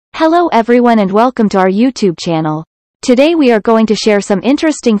Hello everyone and welcome to our YouTube channel. Today we are going to share some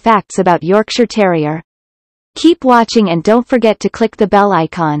interesting facts about Yorkshire Terrier. Keep watching and don't forget to click the bell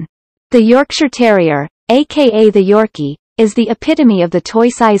icon. The Yorkshire Terrier, aka the Yorkie, is the epitome of the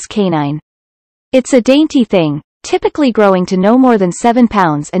toy-size canine. It's a dainty thing, typically growing to no more than 7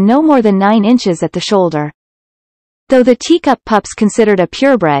 pounds and no more than 9 inches at the shoulder. Though the teacup pup's considered a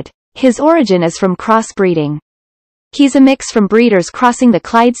purebred, his origin is from crossbreeding. He's a mix from breeders crossing the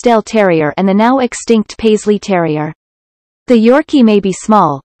Clydesdale Terrier and the now extinct Paisley Terrier. The Yorkie may be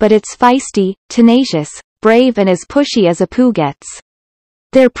small, but it's feisty, tenacious, brave and as pushy as a poo gets.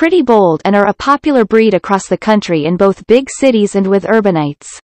 They're pretty bold and are a popular breed across the country in both big cities and with urbanites.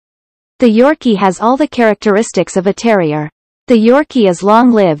 The Yorkie has all the characteristics of a terrier. The Yorkie is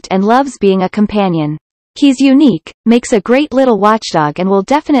long-lived and loves being a companion. He's unique, makes a great little watchdog and will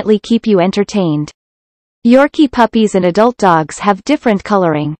definitely keep you entertained. Yorkie puppies and adult dogs have different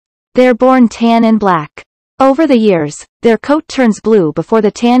coloring. They're born tan and black. Over the years, their coat turns blue before the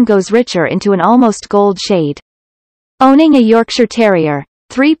tan goes richer into an almost gold shade. Owning a Yorkshire Terrier.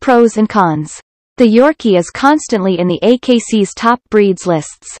 3 pros and cons. The Yorkie is constantly in the AKC's top breeds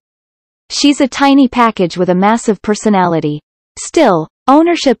lists. She's a tiny package with a massive personality. Still,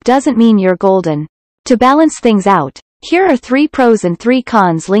 ownership doesn't mean you're golden. To balance things out, here are 3 pros and 3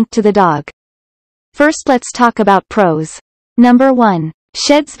 cons linked to the dog. First, let's talk about pros. Number 1.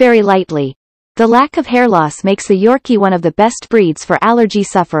 Sheds very lightly. The lack of hair loss makes the Yorkie one of the best breeds for allergy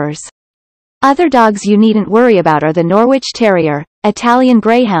sufferers. Other dogs you needn't worry about are the Norwich Terrier, Italian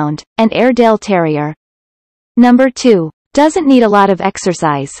Greyhound, and Airedale Terrier. Number 2. Doesn't need a lot of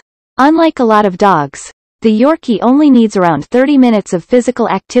exercise. Unlike a lot of dogs, the Yorkie only needs around 30 minutes of physical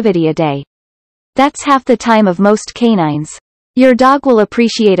activity a day. That's half the time of most canines. Your dog will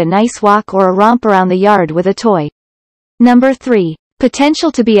appreciate a nice walk or a romp around the yard with a toy. Number 3.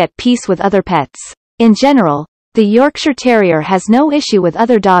 Potential to be at peace with other pets. In general, the Yorkshire Terrier has no issue with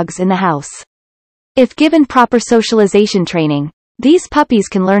other dogs in the house. If given proper socialization training, these puppies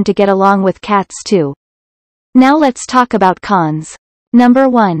can learn to get along with cats too. Now let's talk about cons. Number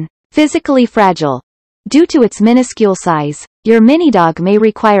 1. Physically fragile. Due to its minuscule size, your mini dog may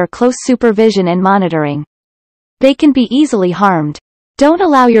require close supervision and monitoring. They can be easily harmed. Don't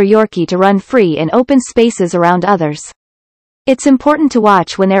allow your Yorkie to run free in open spaces around others. It's important to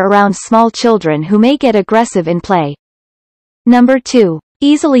watch when they're around small children who may get aggressive in play. Number 2.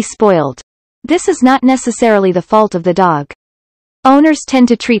 Easily spoiled. This is not necessarily the fault of the dog. Owners tend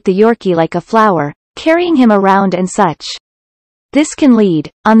to treat the Yorkie like a flower, carrying him around and such. This can lead,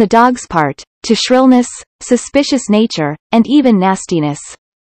 on the dog's part, to shrillness, suspicious nature, and even nastiness.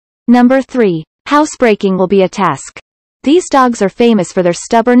 Number 3. Housebreaking will be a task. These dogs are famous for their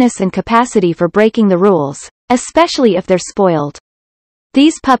stubbornness and capacity for breaking the rules, especially if they're spoiled.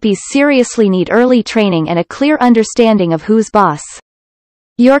 These puppies seriously need early training and a clear understanding of who's boss.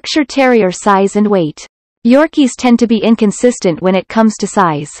 Yorkshire Terrier size and weight. Yorkies tend to be inconsistent when it comes to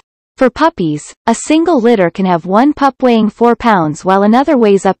size. For puppies, a single litter can have one pup weighing 4 pounds while another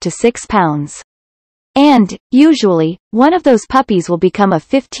weighs up to 6 pounds. And, usually, one of those puppies will become a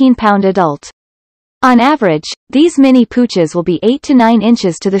 15-pound adult. On average, these mini pooches will be 8 to 9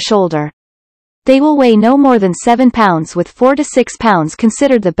 inches to the shoulder. They will weigh no more than 7 pounds with 4 to 6 pounds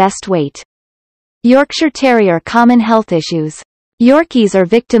considered the best weight. Yorkshire Terrier common health issues. Yorkies are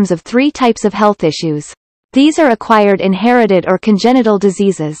victims of 3 types of health issues. These are acquired, inherited or congenital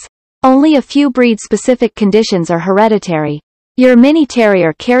diseases. Only a few breed-specific conditions are hereditary. Your mini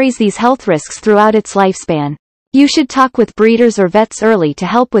terrier carries these health risks throughout its lifespan. You should talk with breeders or vets early to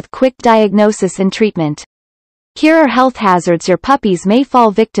help with quick diagnosis and treatment. Here are health hazards your puppies may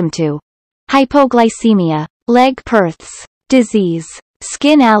fall victim to. Hypoglycemia, leg pirths, disease,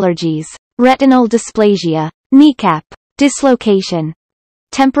 skin allergies, retinal dysplasia, kneecap, dislocation.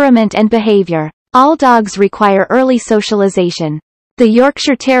 Temperament and behavior. All dogs require early socialization. The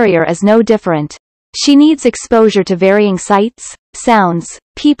Yorkshire Terrier is no different. She needs exposure to varying sights, sounds,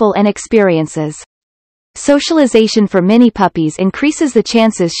 people and experiences. Socialization for mini puppies increases the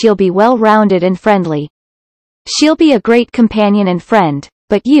chances she'll be well-rounded and friendly. She'll be a great companion and friend,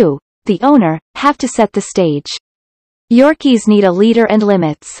 but you, the owner, have to set the stage. Yorkies need a leader and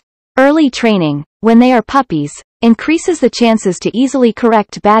limits. Early training, when they are puppies, increases the chances to easily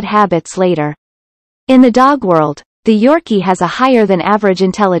correct bad habits later. In the dog world, the Yorkie has a higher than average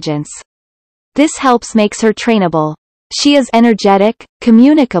intelligence. This helps makes her trainable. She is energetic,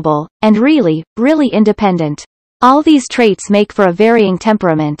 communicable, and really independent. All these traits make for a varying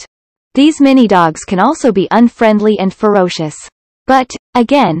temperament. These mini dogs can also be unfriendly and ferocious. But,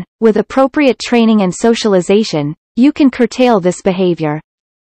 again, with appropriate training and socialization, you can curtail this behavior.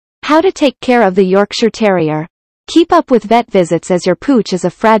 How to take care of the Yorkshire Terrier. Keep up with vet visits as your pooch is a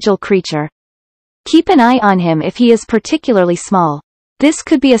fragile creature. Keep an eye on him if he is particularly small. This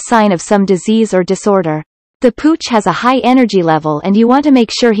could be a sign of some disease or disorder. The pooch has a high energy level and you want to make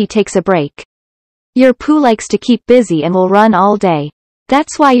sure he takes a break. Your poo likes to keep busy and will run all day.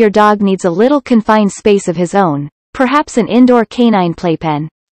 That's why your dog needs a little confined space of his own, perhaps an indoor canine playpen.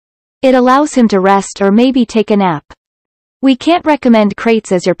 It allows him to rest or maybe take a nap. We can't recommend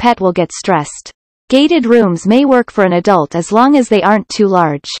crates as your pet will get stressed. Gated rooms may work for an adult as long as they aren't too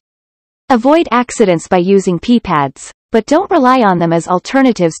large. Avoid accidents by using pee pads, but don't rely on them as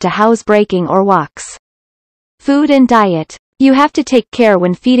alternatives to housebreaking or walks. Food and diet. You have to take care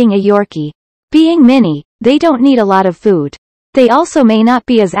when feeding a Yorkie. Being mini, they don't need a lot of food. They also may not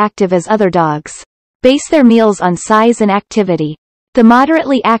be as active as other dogs. Base their meals on size and activity. The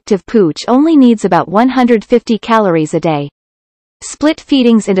moderately active pooch only needs about 150 calories a day. Split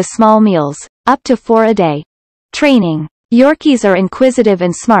feedings into small meals, up to 4 a day. Training. Yorkies are inquisitive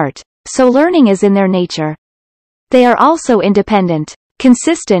and smart, so learning is in their nature. They are also independent.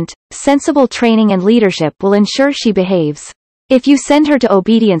 Consistent, sensible training and leadership will ensure she behaves. If you send her to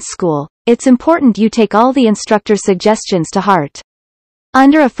obedience school, it's important you take all the instructor's suggestions to heart.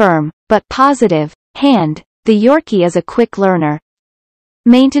 Under a firm, but positive, hand, the Yorkie is a quick learner.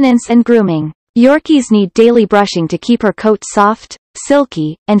 Maintenance and grooming. Yorkies need daily brushing to keep her coat soft,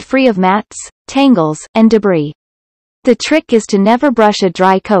 silky, and free of mats, tangles, and debris. The trick is to never brush a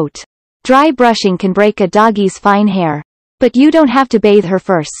dry coat. Dry brushing can break a doggie's fine hair. But you don't have to bathe her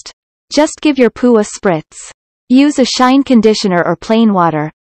first. Just give your poo a spritz. Use a shine conditioner or plain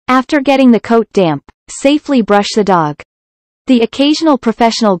water. After getting the coat damp, safely brush the dog. The occasional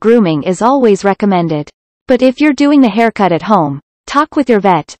professional grooming is always recommended. But if you're doing the haircut at home, talk with your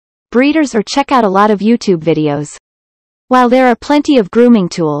vet, breeders, or check out a lot of YouTube videos. While there are plenty of grooming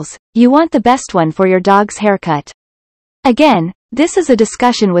tools, you want the best one for your dog's haircut. Again, this is a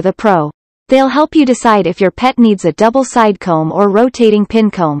discussion with a pro. They'll help you decide if your pet needs a double side comb or rotating pin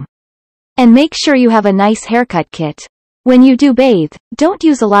comb. And make sure you have a nice haircut kit. When you do bathe, don't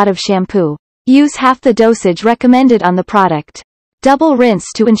use a lot of shampoo. Use half the dosage recommended on the product. Double rinse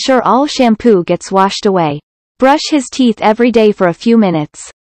to ensure all shampoo gets washed away. Brush his teeth every day for a few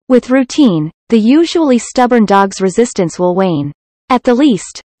minutes. With routine, the usually stubborn dog's resistance will wane. At the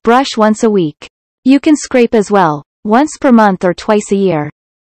least, brush once a week. You can scrape as well, once per month or twice a year.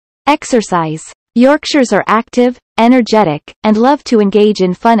 Exercise. Yorkshires are active, energetic, and love to engage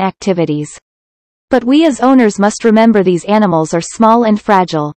in fun activities. But we as owners must remember these animals are small and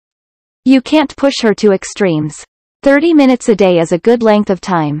fragile. You can't push her to extremes. 30 minutes a day is a good length of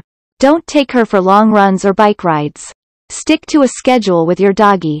time. Don't take her for long runs or bike rides. Stick to a schedule with your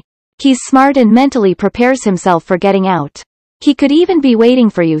doggy. He's smart and mentally prepares himself for getting out. He could even be waiting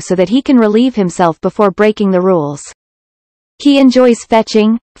for you so that he can relieve himself before breaking the rules. He enjoys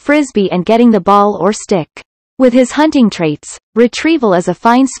fetching, frisbee, and getting the ball or stick. With his hunting traits, retrieval is a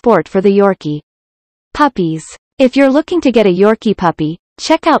fine sport for the Yorkie. Puppies. If you're looking to get a Yorkie puppy,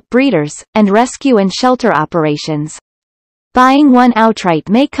 check out breeders, and rescue and shelter operations. Buying one outright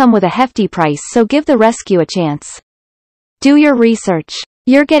may come with a hefty price, so give the rescue a chance. Do your research.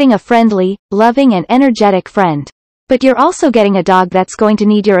 You're getting a friendly, loving, and energetic friend. But you're also getting a dog that's going to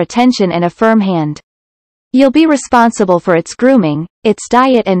need your attention and a firm hand. You'll be responsible for its grooming, its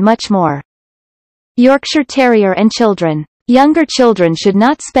diet, and much more. Yorkshire Terrier and children. Younger children should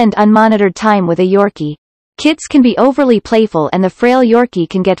not spend unmonitored time with a Yorkie. Kids can be overly playful and the frail Yorkie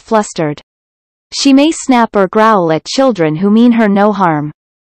can get flustered. She may snap or growl at children who mean her no harm.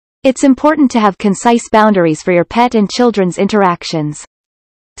 It's important to have concise boundaries for your pet and children's interactions.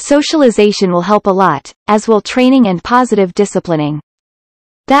 Socialization will help a lot, as will training and positive disciplining.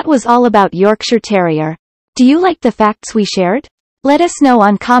 That was all about Yorkshire Terrier. Do you like the facts we shared? Let us know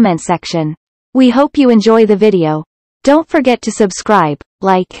on comment section. We hope you enjoy the video. Don't forget to subscribe,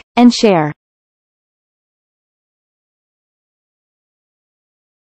 like, and share.